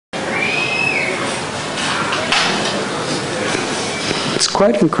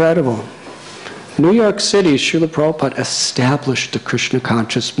quite incredible. New York City, Srila Prabhupada established the Krishna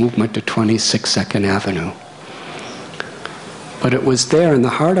conscious movement at 26 2nd Avenue. But it was there in the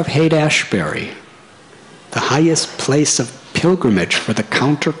heart of Haight-Ashbury, the highest place of pilgrimage for the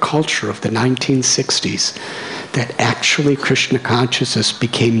counterculture of the 1960s, that actually Krishna consciousness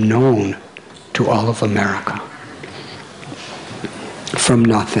became known to all of America. From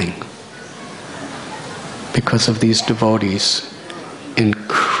nothing. Because of these devotees'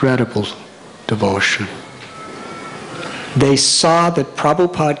 incredible devotion. They saw that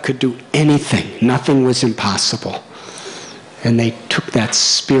Prabhupada could do anything. Nothing was impossible. And they took that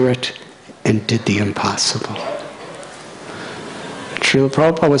spirit and did the impossible. Srila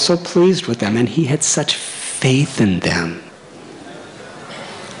Prabhupada was so pleased with them, and he had such faith in them.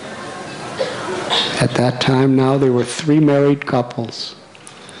 At that time now, there were 3 married couples.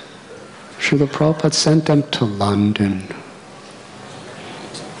 Srila Prabhupada sent them to London.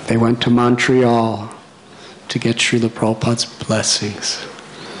 They went to Montreal to get Srila Prabhupada's blessings.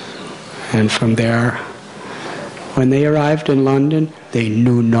 And from there, when they arrived in London, they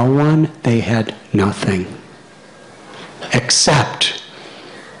knew no one, they had nothing. Except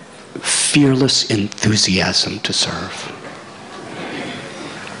fearless enthusiasm to serve.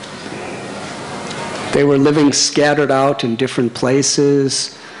 They were living scattered out in different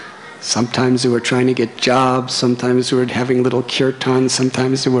places. Sometimes they were trying to get jobs, sometimes they were having little kirtans,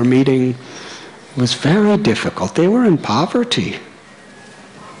 sometimes they were meeting. It was very difficult. They were in poverty.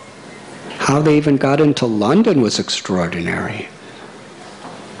 How they even got into London was extraordinary.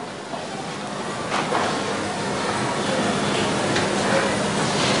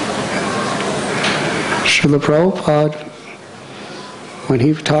 Srila Prabhupada, when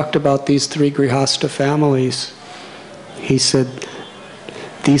he talked about these 3 Grihastha families, he said,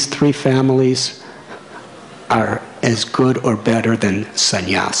 these 3 families are as good or better than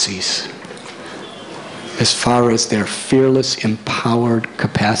sannyasis as far as their fearless, empowered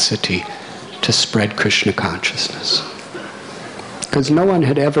capacity to spread Krishna consciousness. Because no one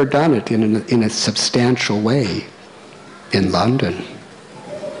had ever done it in a substantial way in London.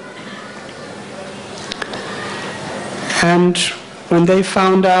 And when they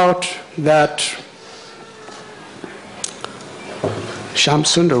found out that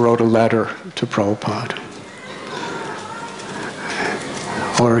Shamsundar wrote a letter to Prabhupada,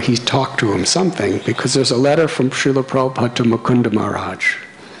 or he talked to him something, because there's a letter from Srila Prabhupada to Mukunda Maharaj,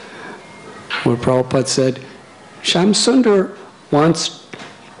 where Prabhupada said, Shamsundar wants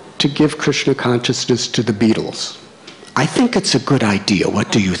to give Krishna consciousness to the Beatles. I think it's a good idea.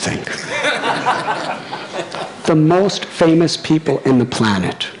 What do you think? The most famous people in the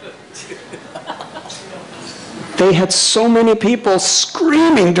planet. They had so many people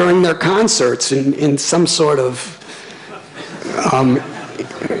screaming during their concerts in some sort of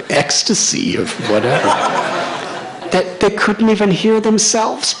ecstasy of whatever, that they couldn't even hear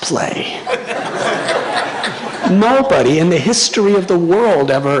themselves play. Nobody in the history of the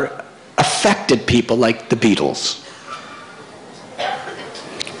world ever affected people like the Beatles.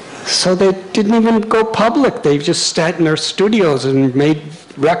 So they didn't even go public. They just sat in their studios and made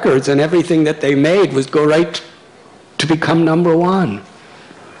records, and everything that they made was go right to become #1.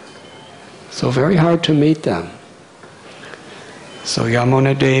 So very hard to meet them. So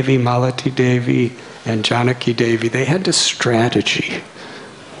Yamuna Devi, Malati Devi, and Janaki Devi, they had this strategy,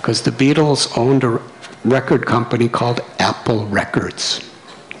 because the Beatles owned a record company called Apple Records.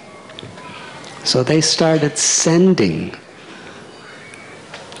 So they started sending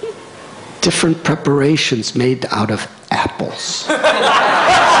different preparations made out of apples.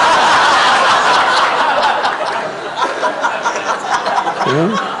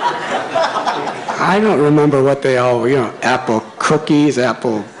 I don't remember what they all, apple cookies,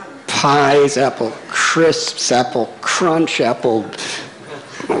 apple pies, apple crisps, apple crunch, apple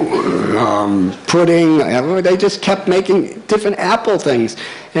pudding. They just kept making different apple things.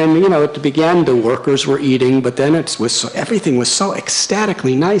 And, at the beginning, the workers were eating, but then everything was so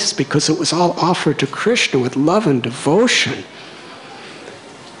ecstatically nice because it was all offered to Krishna with love and devotion.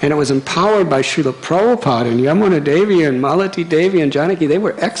 And it was empowered by Srila Prabhupada, and Yamuna Devi and Malati Devi and Janaki. They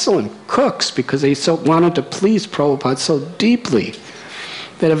were excellent cooks because they so wanted to please Prabhupada so deeply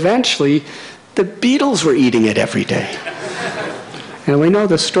that eventually the Beatles were eating it every day. And we know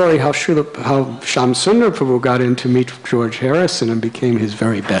the story how Shamsundar Prabhu got in to meet George Harrison and became his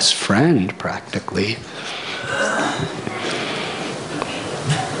very best friend, practically.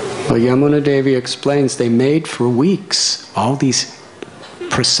 Well, Yamuna Devi explains they made for weeks all these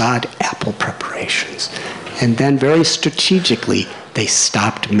prasad apple preparations. And then very strategically, they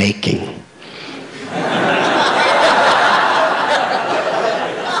stopped making.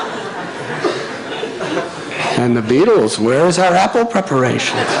 And the Beatles, where's our apple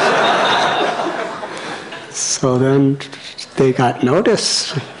preparations? So then they got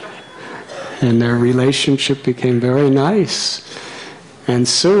notice, and their relationship became very nice. And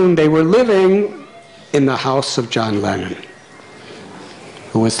soon they were living in the house of John Lennon,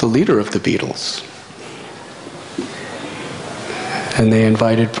 who was the leader of the Beatles. And they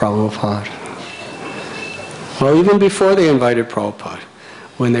invited Prabhupada. Well, even before they invited Prabhupada,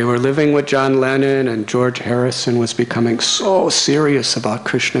 when they were living with John Lennon and George Harrison was becoming so serious about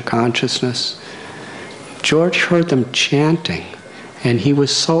Krishna consciousness, George heard them chanting, and he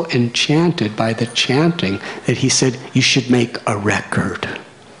was so enchanted by the chanting that he said, you should make a record.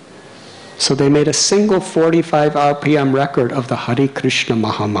 So they made a single 45 RPM record of the Hare Krishna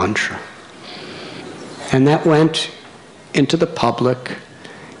Mahamantra. And that went into the public.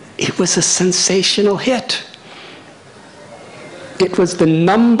 It was a sensational hit. It was the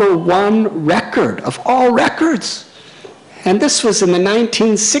 #1 record of all records. And this was in the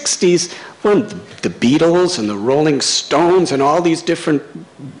 1960s when the Beatles and the Rolling Stones and all these different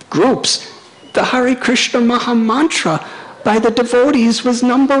groups, the Hare Krishna Mahamantra by the devotees was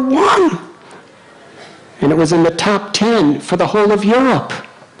 #1. And it was in the top 10 for the whole of Europe.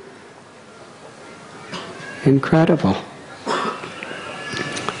 Incredible.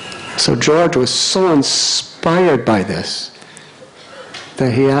 So George was so inspired by this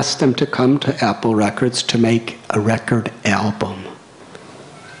that he asked them to come to Apple Records to make a record album.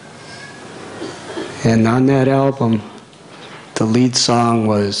 And on that album, the lead song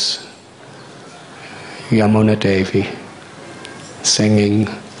was Yamuna Devi singing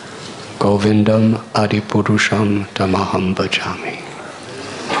Govindam Adipurusham Tamaham Bhajami.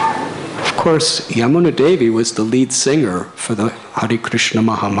 Of course, Yamuna Devi was the lead singer for the Hare Krishna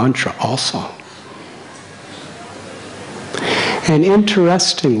Mahamantra also. And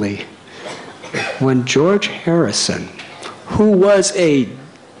interestingly, when George Harrison, who was a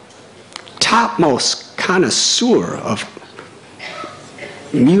topmost connoisseur of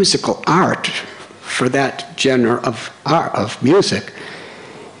musical art for that genre of art, of music,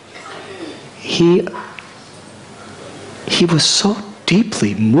 he was so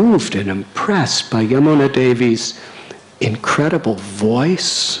deeply moved and impressed by Yamuna Devi's incredible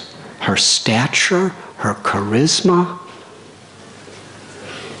voice, her stature, her charisma,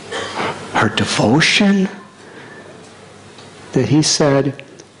 her devotion, that he said,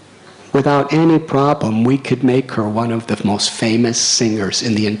 without any problem, we could make her one of the most famous singers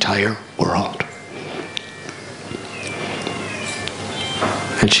in the entire world.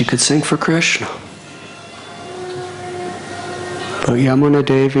 And she could sing for Krishna. But Yamuna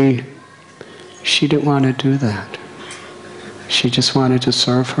Devi, she didn't want to do that. She just wanted to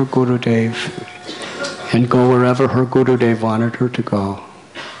serve her Gurudev and go wherever her Gurudev wanted her to go.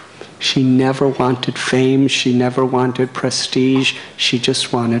 She never wanted fame, she never wanted prestige, she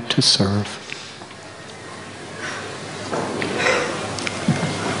just wanted to serve.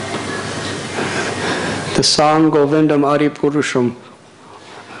 The song Govindam Adipurusham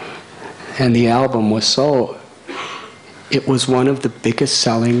and the album was it was one of the biggest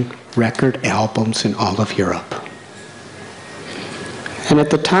selling record albums in all of Europe. And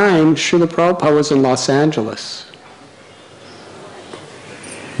at the time, Srila Prabhupada was in Los Angeles.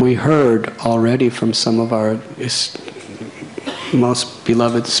 We heard already from some of our most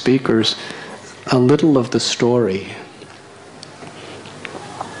beloved speakers a little of the story.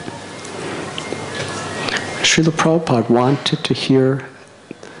 Srila Prabhupada wanted to hear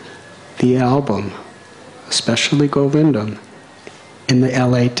the album, especially Govindam, in the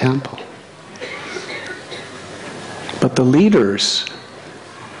LA temple. But the leaders,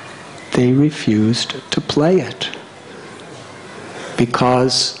 they refused to play it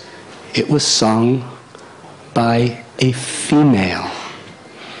because it was sung by a female.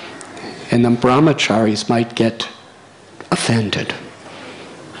 And the brahmacharis might get offended.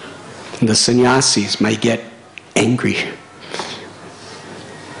 And the sannyasis might get angry.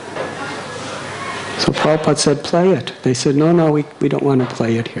 So Prabhupada said, play it. They said, no, we don't want to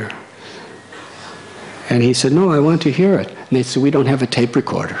play it here. And he said, no, I want to hear it. And they said, we don't have a tape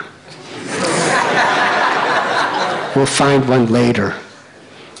recorder. We'll find one later.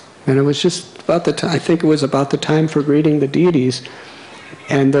 And it was just about the time, I think it was about the time for greeting the deities.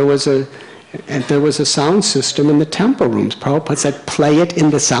 And there was a sound system in the temple rooms. Prabhupada said, play it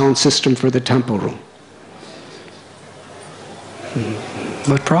in the sound system for the temple room.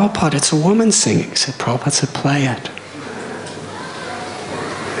 But Prabhupada, it's a woman singing. Prabhupada said, play it.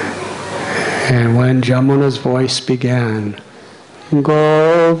 And when Jamuna's voice began,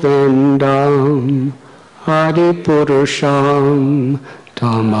 Govindam Adipurusham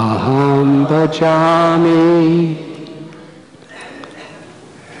Tamaham bhajami.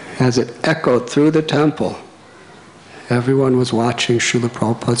 As it echoed through the temple, everyone was watching Srila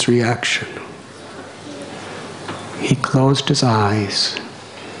Prabhupada's reaction. He closed his eyes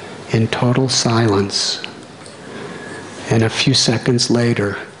in total silence, and a few seconds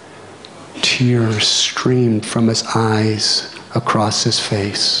later, tears streamed from his eyes across his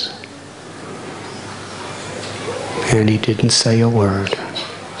face. And he didn't say a word.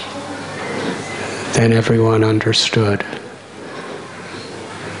 Then everyone understood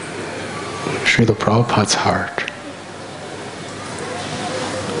Srila Prabhupada's heart.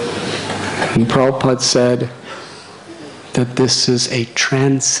 And Prabhupada said that this is a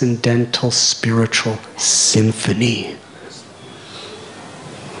transcendental spiritual symphony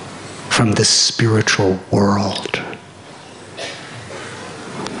from the spiritual world.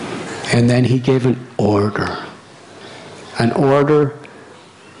 And then he gave an order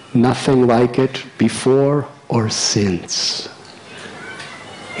nothing like it before or since.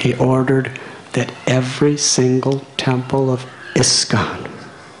 He ordered that every single temple of ISKCON,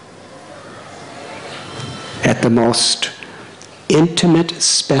 at the most intimate,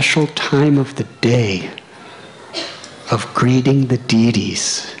 special time of the day of greeting the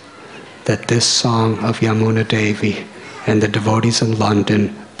deities, that this song of Yamuna Devi and the devotees in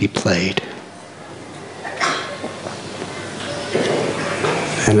London be played.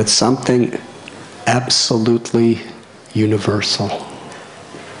 And it's something absolutely universal.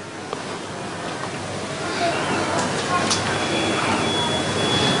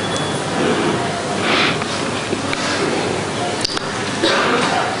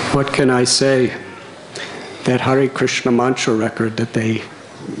 What can I say? That Hare Krishna mantra record that they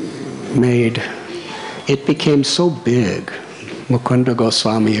made, it became so big. Mukunda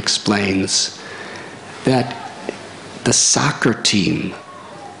Goswami explains that the soccer team,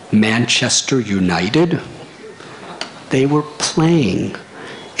 Manchester United, they were playing,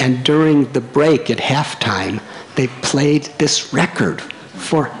 and during the break at halftime, they played this record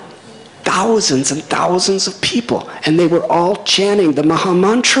for thousands and thousands of people, and they were all chanting the Maha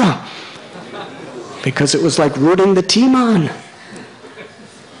Mantra because it was like rooting the team on.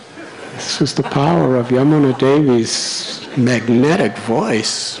 This was the power of Yamuna Devi's magnetic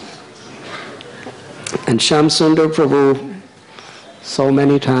voice. And Shamsundar Prabhu, so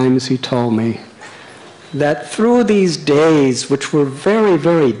many times he told me that through these days, which were very,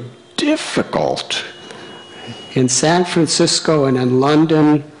 very difficult, in San Francisco and in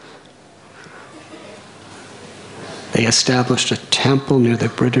London, they established a temple near the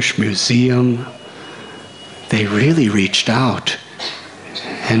British Museum. They really reached out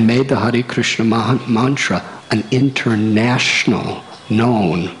and made the Hare Krishna mantra an international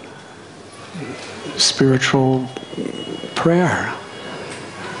known spiritual prayer.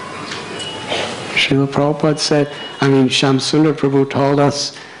 Srila Prabhupada said, Shamsundar Prabhu told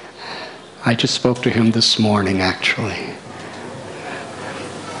us, I just spoke to him this morning actually.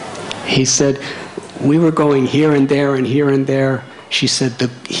 He said, we were going here and there and here and there. He said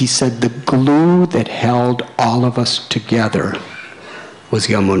the glue that held all of us together was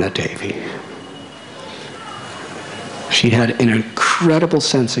Yamuna Devi. She had an incredible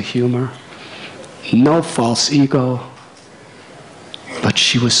sense of humor, no false ego, but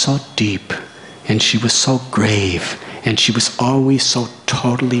she was so deep, and she was so grave, and she was always so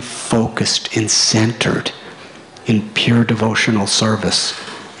totally focused and centered in pure devotional service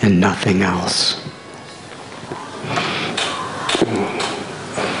and nothing else.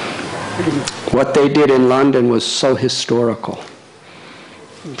 What they did in London was so historical.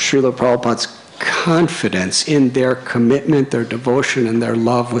 Srila Prabhupada's confidence in their commitment, their devotion, and their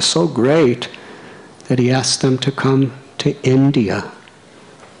love was so great that he asked them to come to India.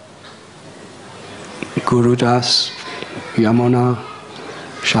 Guru Das, Yamuna,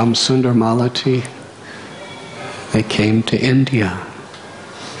 Shamsundar Malati, they came to India.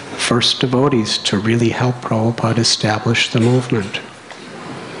 First devotees to really help Prabhupada establish the movement.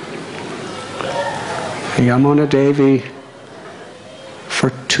 Yamuna Devi,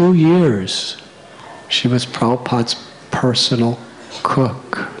 for 2 years, she was Prabhupada's personal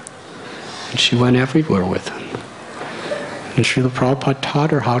cook. And she went everywhere with him. And Srila Prabhupada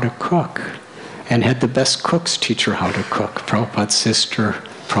taught her how to cook, and had the best cooks teach her how to cook. Prabhupada's sister,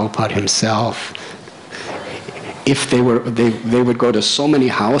 Prabhupada himself. If they would go to so many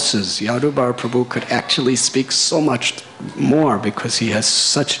houses, Yadubar Prabhu could actually speak so much more because he has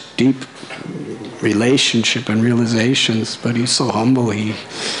such deep relationship and realizations, but he's so humble, he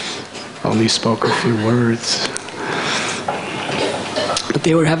only spoke a few words. But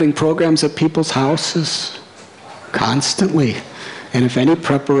they were having programs at people's houses constantly, And if any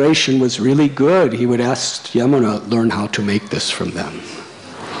preparation was really good, he would ask Yamuna, learn how to make this from them.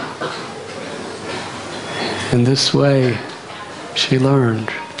 In this way, she learned.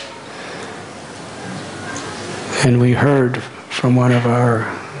 And we heard from one of our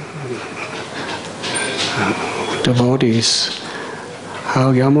devotees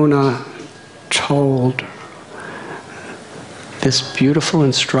how Yamuna told this beautiful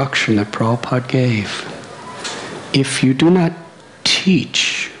instruction that Prabhupada gave. If you do not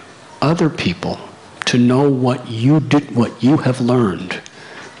teach other people to know what you did, what you have learned,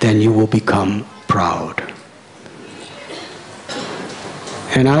 then you will become proud.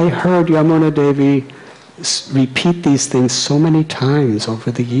 And I heard Yamuna Devi repeat these things so many times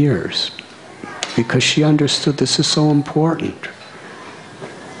over the years because she understood this is so important.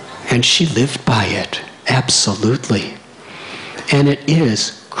 And she lived by it, absolutely. And it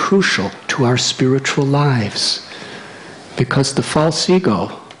is crucial to our spiritual lives because the false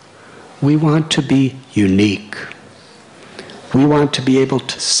ego, we want to be unique. We want to be able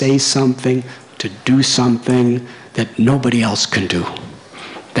to say something, to do something that nobody else can do.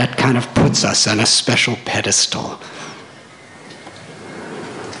 That kind of puts us on a special pedestal.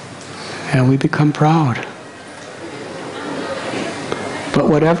 And we become proud. But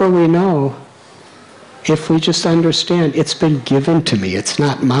whatever we know, if we just understand, it's been given to me, it's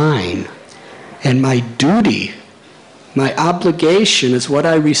not mine. And my duty, my obligation is what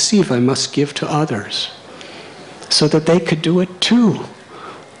I receive, I must give to others, so that they could do it too.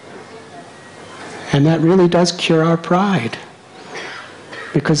 And that really does cure our pride,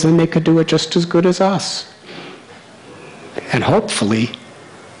 because then they could do it just as good as us. And hopefully,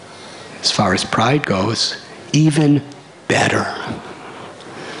 as far as pride goes, even better.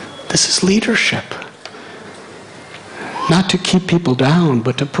 This is leadership. Not to keep people down,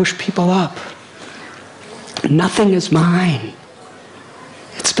 but to push people up. Nothing is mine.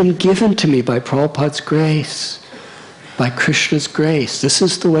 It's been given to me by Prabhupada's grace, by Krishna's grace. This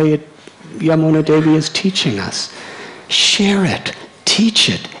is the way Yamuna Devi is teaching us. Share it. Teach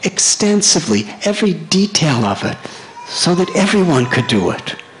it extensively, every detail of it, so that everyone could do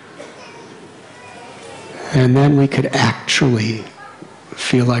it. And then we could actually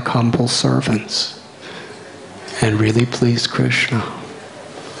feel like humble servants and really please Krishna.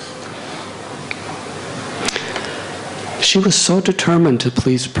 She was so determined to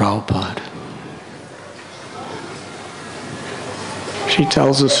please Prabhupada. She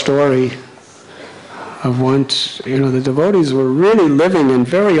tells a story of once, the devotees were really living in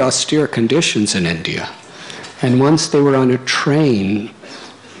very austere conditions in India. And once they were on a train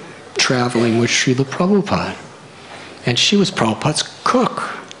traveling with Srila Prabhupada. And she was Prabhupada's cook.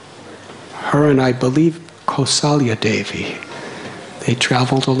 Her and I believe Kausalya Devi. They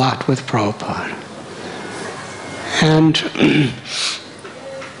traveled a lot with Prabhupada. And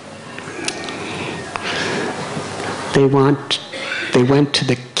they went to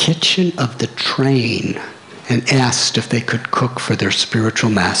the kitchen of the train and asked if they could cook for their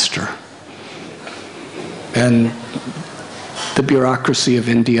spiritual master. And the bureaucracy of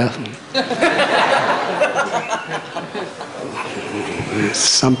India,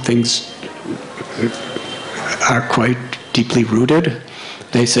 some things are quite deeply rooted.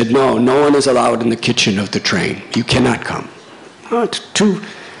 They said, no one is allowed in the kitchen of the train. You cannot come. Oh, it's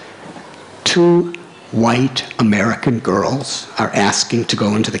two white American girls are asking to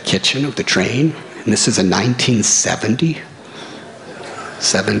go into the kitchen of the train, and this is in 1970,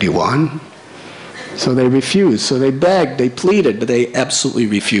 71. So they refused. So they begged, they pleaded, but they absolutely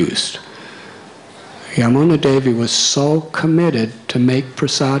refused. Yamuna Devi was so committed to make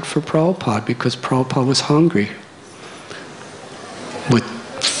prasad for Prabhupada because Prabhupada was hungry. With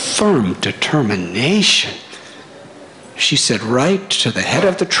firm determination, she said right to the head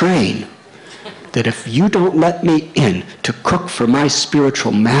of the train, that if you don't let me in to cook for my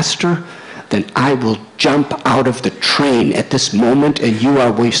spiritual master, then I will jump out of the train at this moment and you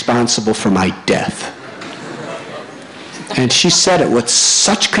are responsible for my death. And she said it with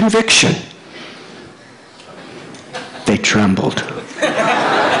such conviction, they trembled.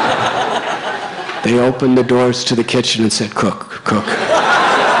 They opened the doors to the kitchen and said, cook, cook.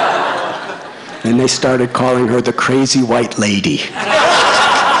 And they started calling her the crazy white lady.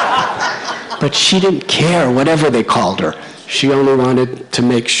 But she didn't care, whatever they called her. She only wanted to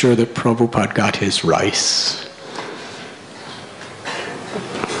make sure that Prabhupada got his rice.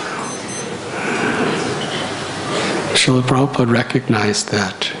 Srila Prabhupada recognized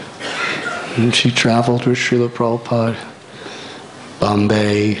that. And she traveled with Srila Prabhupada,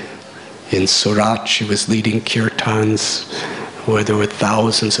 Bombay, in Surat. She was leading kirtans where there were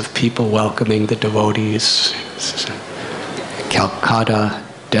thousands of people welcoming the devotees. Calcutta,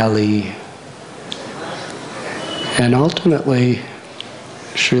 Delhi. And ultimately,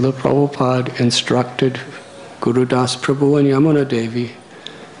 Srila Prabhupada instructed Guru Das Prabhu and Yamuna Devi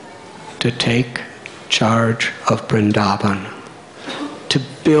to take charge of Vrindavan, to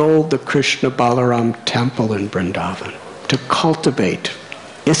build the Krishna Balaram temple in Vrindavan, to cultivate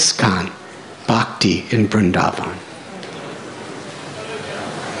ISKCON Bhakti in Vrindavan.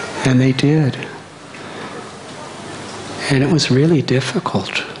 And they did. And it was really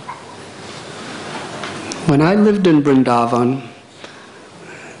difficult. When I lived in Vrindavan,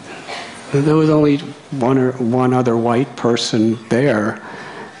 there was only one other white person there,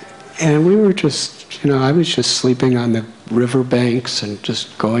 and we were just, I was just sleeping on the riverbanks and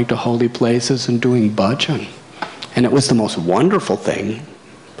just going to holy places and doing bhajan. And it was the most wonderful thing,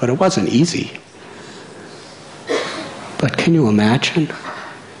 but it wasn't easy. But can you imagine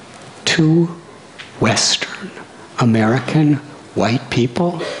 2 Western American white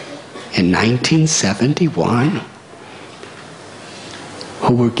people in 1971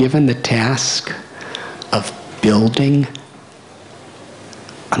 who were given the task of building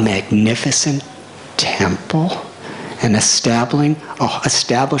a magnificent temple and establishing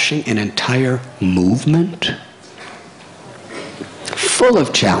an entire movement full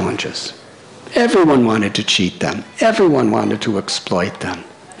of challenges. Everyone wanted to cheat them. Everyone wanted to exploit them.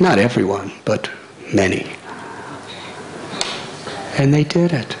 Not everyone, but many. And they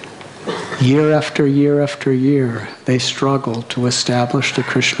did it. Year after year after year, they struggled to establish the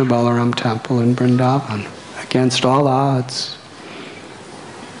Krishna Balaram temple in Vrindavan against all odds.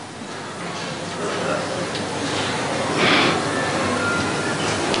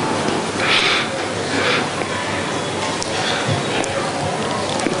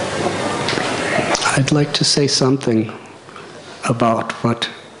 I'd like to say something about what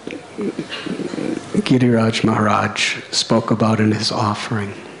Giriraj Maharaj spoke about in his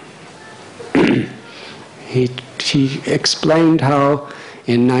offering. He explained how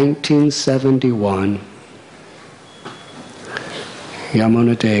in 1971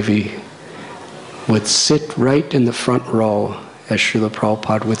 Yamuna Devi would sit right in the front row as Srila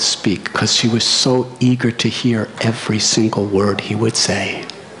Prabhupada would speak, because she was so eager to hear every single word he would say.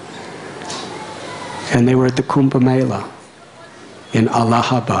 And they were at the Kumbh Mela in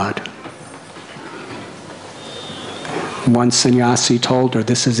Allahabad. One sannyasi told her,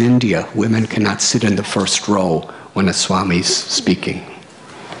 "This is India. Women cannot sit in the first row when a Swami's speaking."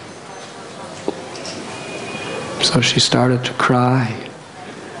 So she started to cry,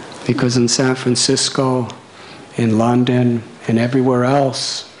 because in San Francisco, in London, and everywhere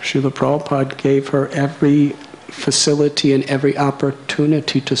else, Srila Prabhupada gave her every facility and every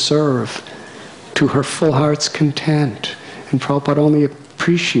opportunity to serve to her full heart's content. And Prabhupada only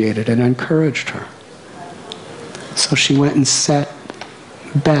appreciated and encouraged her. So she went and sat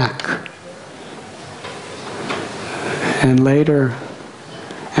back. And later,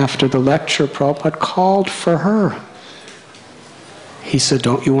 after the lecture, Prabhupada called for her. He said,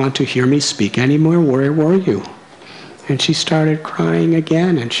 "Don't you want to hear me speak anymore? Where were you?" And she started crying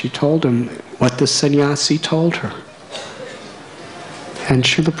again, and she told him what the sannyasi told her. And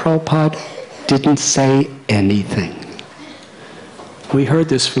Srila Prabhupada didn't say anything. We heard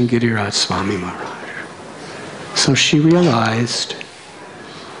this from Giriraj Swami Maharaj. So she realized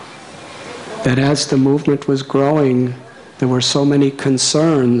that as the movement was growing, there were so many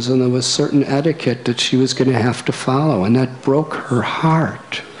concerns and there was certain etiquette that she was going to have to follow, and that broke her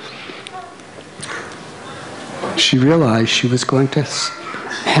heart. She realized she was going to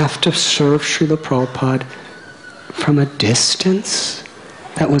have to serve Srila Prabhupada from a distance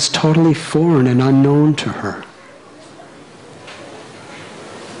that was totally foreign and unknown to her.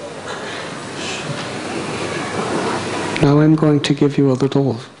 Now I'm going to give you a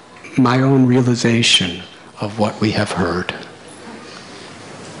little, my own realization of what we have heard.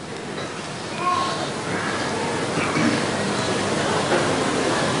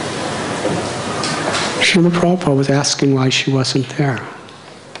 Srila Prabhupada was asking why she wasn't there.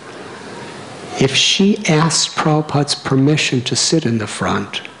 If she asked Prabhupada's permission to sit in the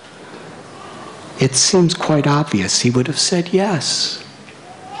front, it seems quite obvious he would have said yes.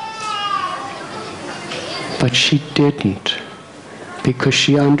 But she didn't, because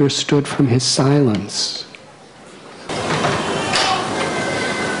she understood from his silence.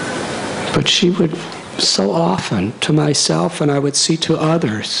 But she would so often, to myself and I would see to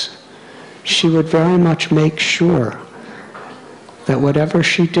others, she would very much make sure that whatever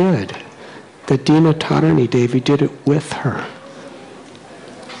she did, that Dinatarani Devi did it with her.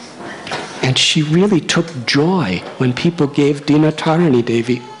 And she really took joy when people gave Dinatarani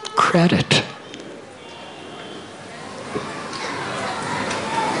Devi credit.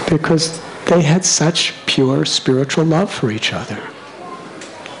 because they had such pure spiritual love for each other.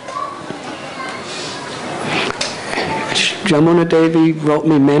 Yamuna Devi wrote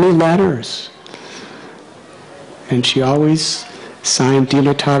me many letters, and she always signed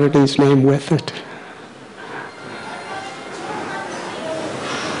Dinatharini's name with it.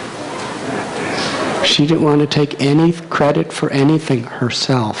 She didn't want to take any credit for anything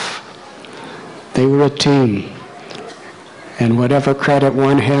herself. They were a team, and whatever credit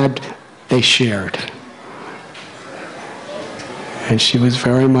one had, they shared. And she was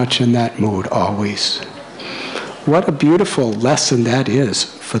very much in that mood always. What a beautiful lesson that is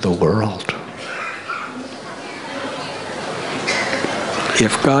for the world.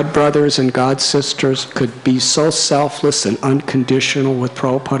 If God brothers and God sisters could be so selfless and unconditional with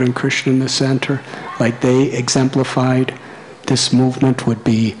Prabhupada and Krishna in the center, like they exemplified, this movement would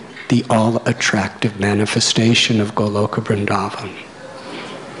be the all-attractive manifestation of Goloka Vrindavan.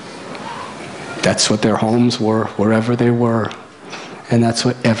 That's what their homes were, wherever they were. And that's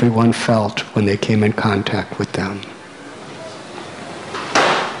what everyone felt when they came in contact with them.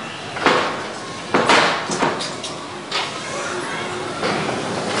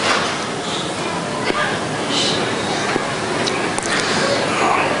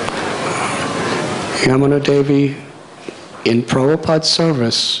 Yamuna Devi, in Prabhupada's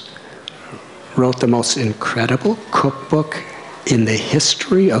service, wrote the most incredible cookbook in the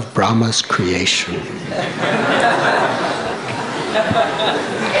history of Brahma's creation.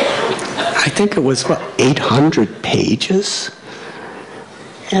 I think it was, 800 pages?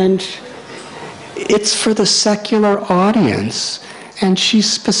 And it's for the secular audience. And she's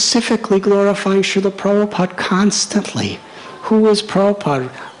specifically glorifying Srila Prabhupada constantly. Who is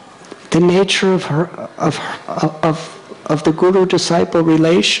Prabhupada? The nature of the guru-disciple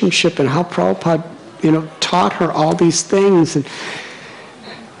relationship, and how Prabhupada, taught her all these things. And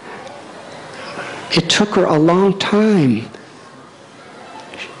it took her a long time.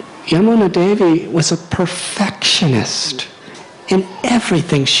 Yamuna Devi was a perfectionist in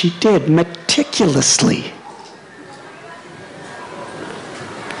everything she did, meticulously.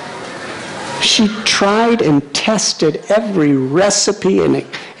 She tried and tested every recipe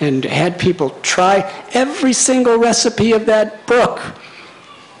and had people try every single recipe of that book.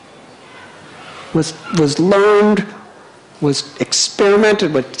 Was learned, was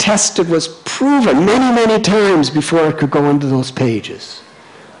experimented, was tested, was proven many, many times before it could go into those pages.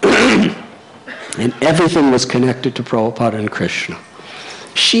 And everything was connected to Prabhupada and Krishna.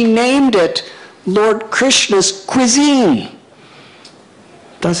 She named it Lord Krishna's cuisine.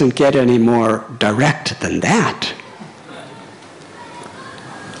 Doesn't get any more direct than that.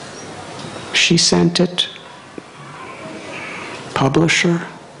 She sent it, publisher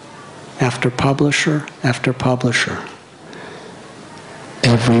after publisher after publisher.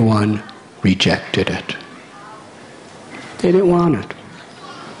 Everyone rejected it. They didn't want it.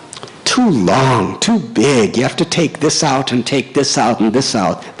 Too long, too big. You have to take this out and take this out and this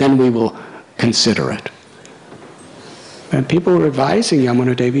out. Then we will consider it. And people were advising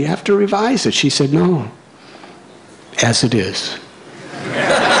Yamuna Devi, you have to revise it. She said, no, as it is.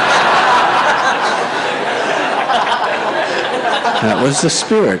 That was the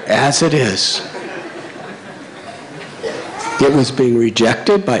spirit, as it is. It was being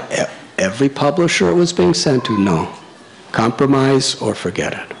rejected by every publisher it was being sent to. No, compromise or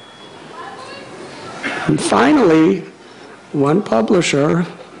forget it. And finally, one publisher,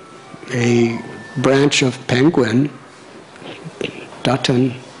 a branch of Penguin,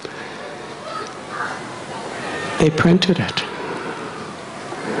 Dutton, they printed it.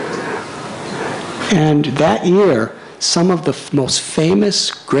 And that year, some of the most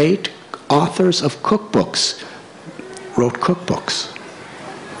famous, great authors of cookbooks wrote cookbooks.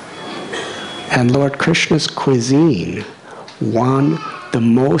 And Lord Krishna's cuisine won the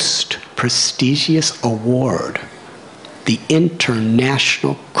most prestigious award, the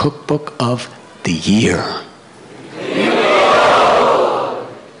International Cookbook of the Year.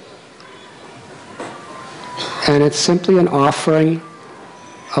 And it's simply an offering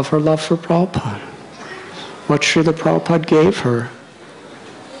of her love for Prabhupada. What Srila Prabhupada gave her,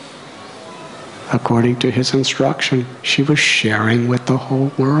 according to his instruction, she was sharing with the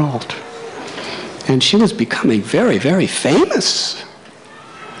whole world. And she was becoming very, very famous.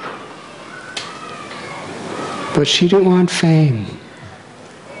 But she didn't want fame.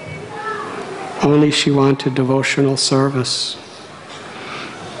 Only she wanted devotional service.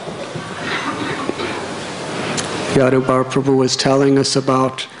 Yadubhar Prabhu was telling us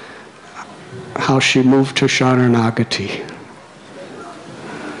about how she moved to Sharanagati.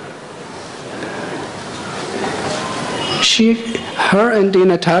 Her and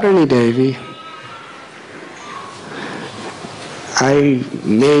Dinatarani Devi, I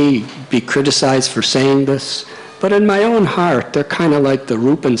may be criticized for saying this, but in my own heart, they're kind of like the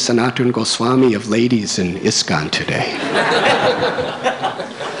Rupa and Sanatana Goswami of ladies in ISKCON today.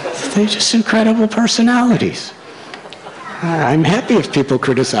 They're just incredible personalities. I'm happy if people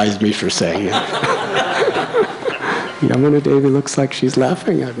criticize me for saying it. Yamuna Devi looks like she's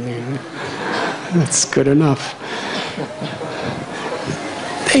laughing at me. That's good enough.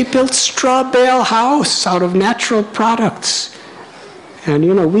 They built straw bale house out of natural products. And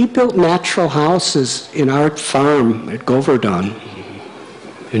you know, we built natural houses in our farm at Govardhan,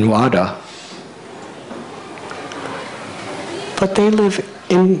 in Wada. But they live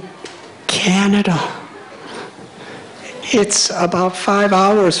in Canada. It's about 5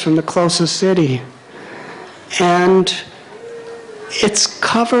 hours from the closest city. And it's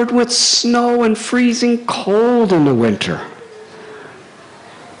covered with snow and freezing cold in the winter.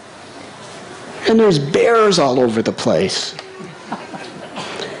 And there's bears all over the place.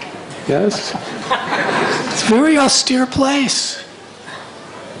 Yes? It's a very austere place.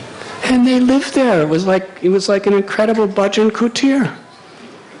 And they lived there. It was like an incredible bhajan kutir.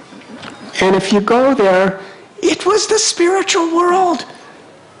 And if you go there, it was the spiritual world.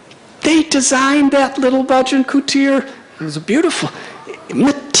 They designed that little bhajan kutir. It was beautiful.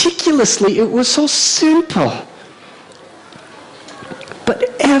 Meticulously, it was so simple. But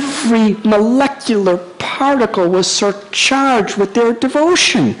every molecular particle was surcharged with their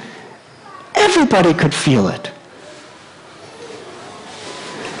devotion. Everybody could feel it.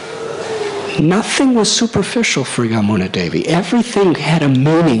 Nothing was superficial for Yamuna Devi. Everything had a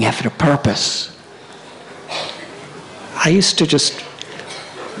meaning, had a purpose. I used to just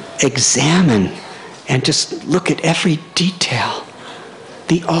examine and just look at every detail.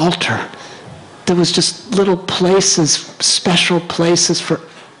 The altar. There was just little places, special places for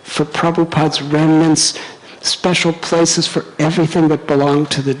Prabhupada's remnants, special places for everything that belonged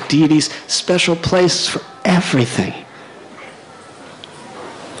to the deities, special places for everything.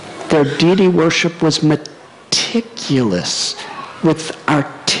 Their deity worship was meticulous, with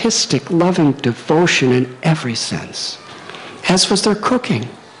artistic, loving devotion in every sense, as was their cooking.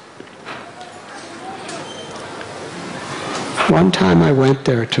 One time I went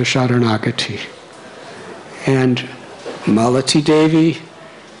there to Sharanagati, and Malati Devi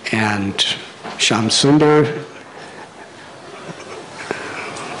and Shamsundar,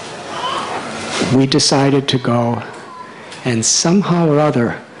 we decided to go, and somehow or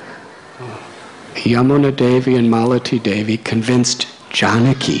other, Yamuna Devi and Malati Devi convinced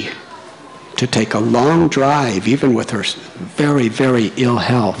Janaki to take a long drive, even with her very, very ill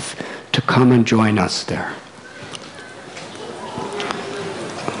health, to come and join us there.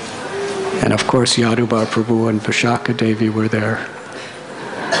 And of course, Yadubar Prabhu and Vishaka Devi were there.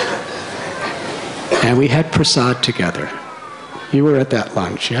 And we had prasad together. You were at that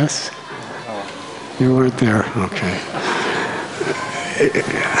lunch, yes? You weren't there? Okay.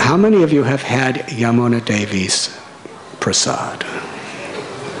 How many of you have had Yamuna Devi's prasad?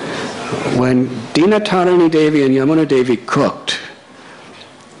 When Dinatarani Devi and Yamuna Devi cooked,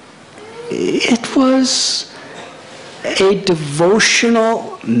 it was a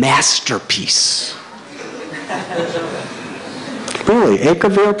devotional masterpiece. Really,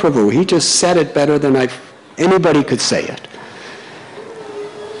 Ekavir Prabhu, he just said it better than anybody could say it.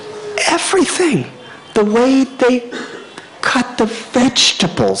 Everything, the way they cut the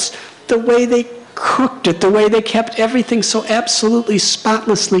vegetables, the way they cooked it, the way they kept everything so absolutely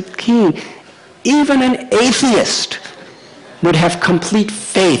spotlessly clean. Even an atheist would have complete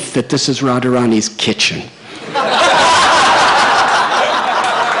faith that this is Radharani's kitchen.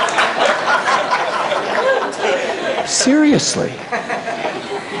 Seriously.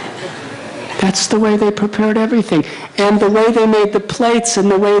 That's the way they prepared everything. And the way they made the plates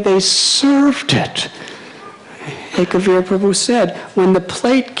and the way they served it. Ekavir Prabhu said, when the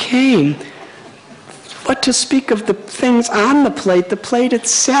plate came, what to speak of the things on the plate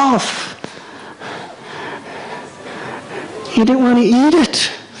itself. He didn't want to eat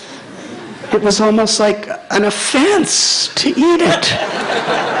it. It was almost like an offense to eat it.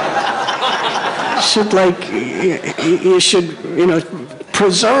 You should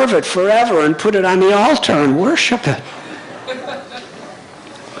preserve it forever and put it on the altar and worship it.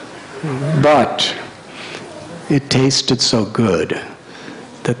 But it tasted so good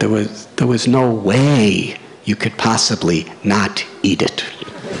that there was no way you could possibly not eat it.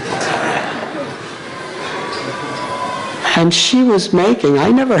 And she was making,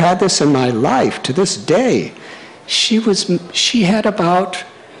 I never had this in my life to this day, she had about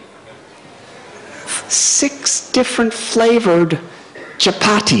 6 different flavored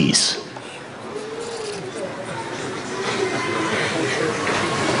chapatis.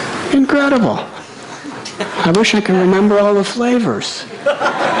 Incredible. I wish I could remember all the flavors.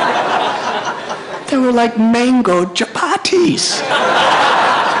 They were like mango chapatis.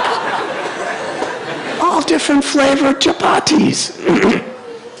 All different flavored chapatis.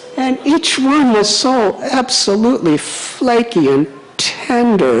 And each one was so absolutely flaky and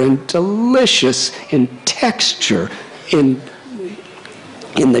tender and delicious in texture, in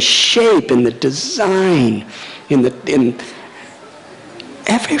the shape, in the design, in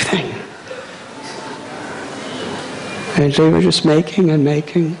everything. And they were just making and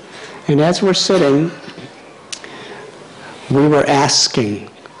making. And as we're sitting, we were asking,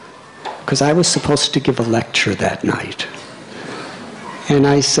 because I was supposed to give a lecture that night. And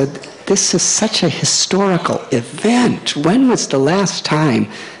I said, this is such a historical event. When was the last time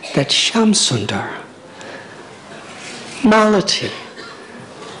that Shamsundar, Malati,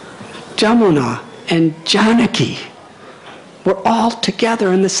 Yamuna, and Janaki were all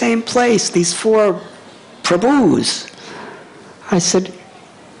together in the same place, these 4 Prabhus? I said,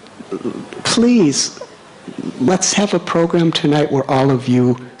 please, let's have a program tonight where all of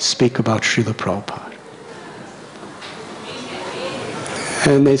you speak about Srila Prabhupada.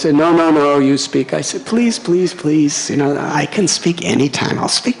 And they said, no, you speak. I said, please, I can speak anytime. I'll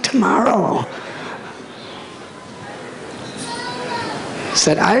speak tomorrow. I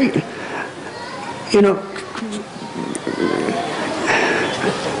said,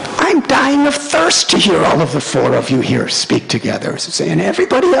 I'm dying of thirst to hear all of the 4 of you here speak together, and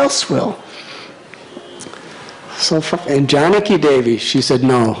everybody else will. And Janaki Devi, she said,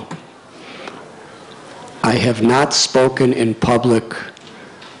 no, I have not spoken in public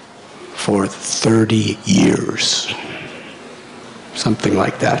for 30 years. Something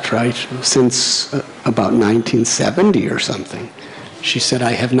like that, right? Since about 1970 or something. She said,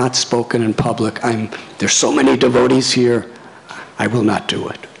 I have not spoken in public. There's so many devotees here, I will not do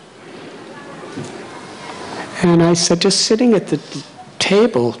it. And I said, just sitting at the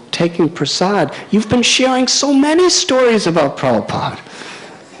table, taking prasad, you've been sharing so many stories about Prabhupada.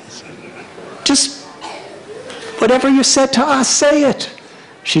 Just whatever you said to us, say it.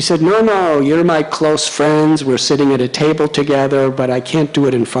 She said, no, you're my close friends. We're sitting at a table together, but I can't do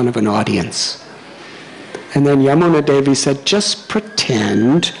it in front of an audience. And then Yamuna Devi said, just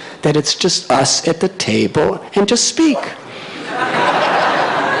pretend that it's just us at the table and just speak.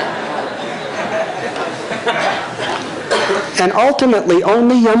 And ultimately,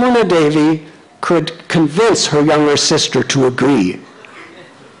 only Yamuna Devi could convince her younger sister to agree,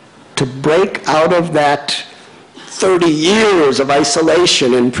 to break out of that 30 years of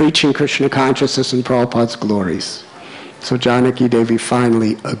isolation in preaching Krishna consciousness and Prabhupada's glories. So Janaki Devi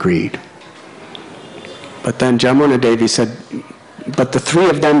finally agreed. But then Yamuna Devi said, but the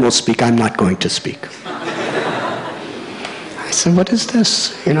 3 of them will speak, I'm not going to speak. I said, what is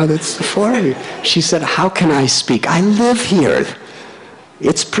this? That's the 4 of you. She said, how can I speak? I live here.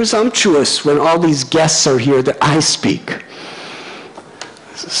 It's presumptuous when all these guests are here that I speak.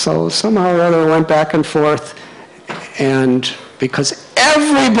 So somehow or other went back and forth, and because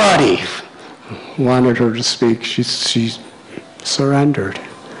everybody wanted her to speak, she surrendered.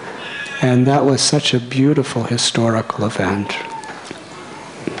 And that was such a beautiful historical event.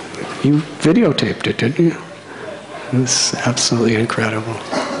 You videotaped it, didn't you? It's absolutely incredible.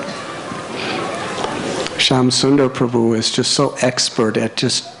 Shamsundar Prabhu is just so expert at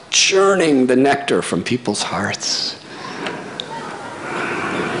just churning the nectar from people's hearts.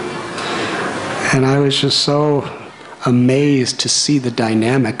 And I was just so amazed to see the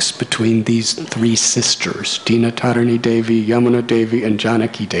dynamics between these 3 sisters, Dina Tarini Devi, Yamuna Devi, and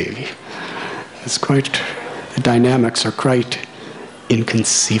Janaki Devi. The dynamics are quite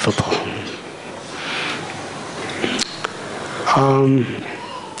inconceivable.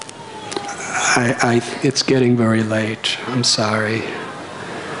 It's getting very late. I'm sorry.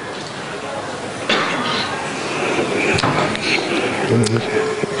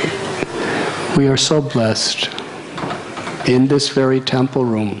 We are so blessed in this very temple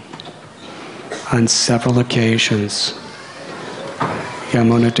room on several occasions.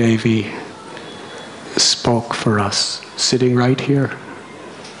 Yamuna Devi spoke for us, sitting right here,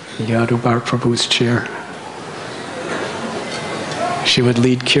 in Yadubar Prabhu's chair. She would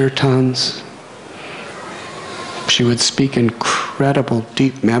lead kirtans. She would speak incredible,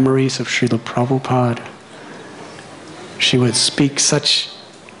 deep memories of Srila Prabhupada. She would speak such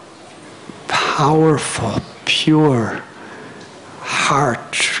powerful, pure,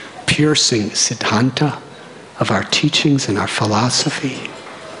 heart-piercing siddhanta of our teachings and our philosophy.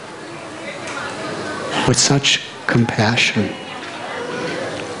 with such compassion.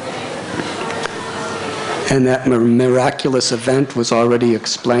 And that miraculous event was already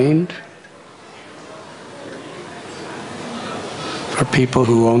explained. For people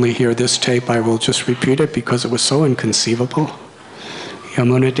who only hear this tape, I will just repeat it because it was so inconceivable.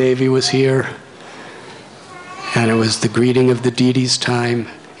 Yamuna Devi was here, and it was the greeting of the deities time,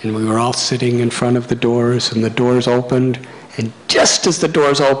 and we were all sitting in front of the doors, and the doors opened, and just as the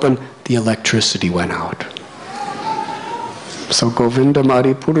doors opened, the electricity went out. So Govinda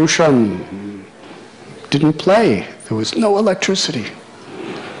Mari Purusham didn't play. There was no electricity.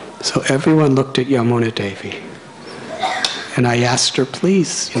 So everyone looked at Yamuna Devi. And I asked her,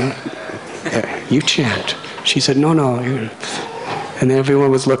 please, you chant. She said, no. And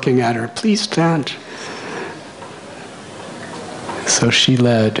everyone was looking at her, please chant. So she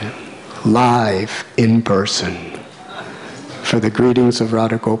led live in person for the greetings of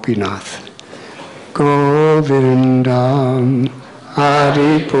Radha Gopinath. Govindam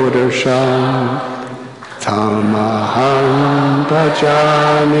Adi Purusham Tamaham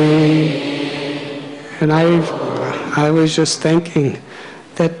Bhajami. And I was just thinking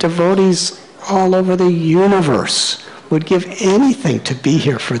that devotees all over the universe would give anything to be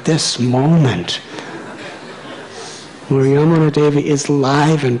here for this moment where Yamuna Devi is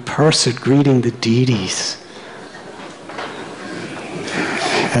live in person greeting the deities.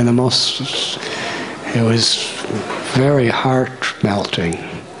 And it was very heart-melting.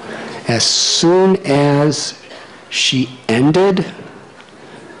 As soon as she ended,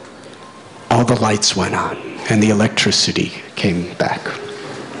 all the lights went on and the electricity came back.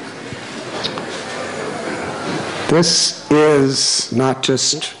 This is not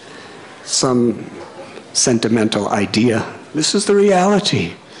just some sentimental idea. This is the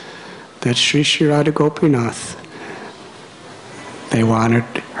reality that Sri Sri Radha Gopinath, they wanted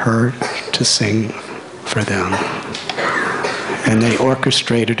her to sing for them. And they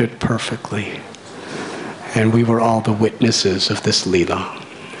orchestrated it perfectly. And we were all the witnesses of this Leela.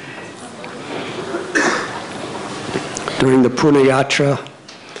 During the Pune Yatra,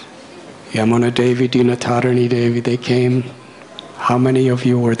 Yamuna Devi, Dinatarani Devi, they came. How many of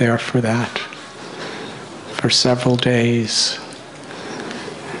you were there for that? For several days.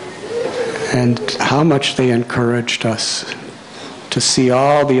 And how much they encouraged us to see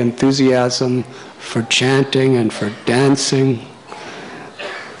all the enthusiasm for chanting and for dancing.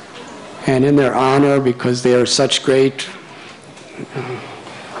 And in their honor, because they are such great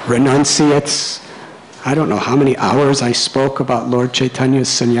renunciates, I don't know how many hours I spoke about Lord Chaitanya's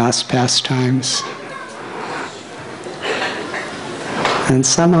sannyas pastimes. And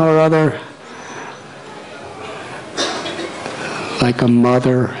somehow or other, like a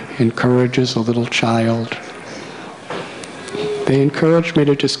mother encourages a little child, they encouraged me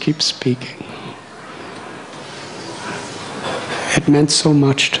to just keep speaking. It meant so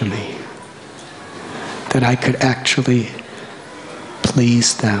much to me that I could actually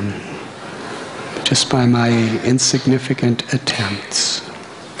please them just by my insignificant attempts.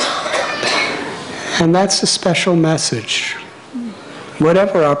 And that's a special message.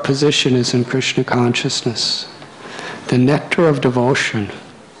 Whatever our position is in Krishna consciousness, the nectar of devotion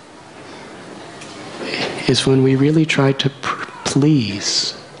is when we really try to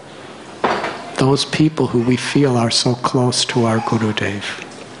please those people who we feel are so close to our Gurudev.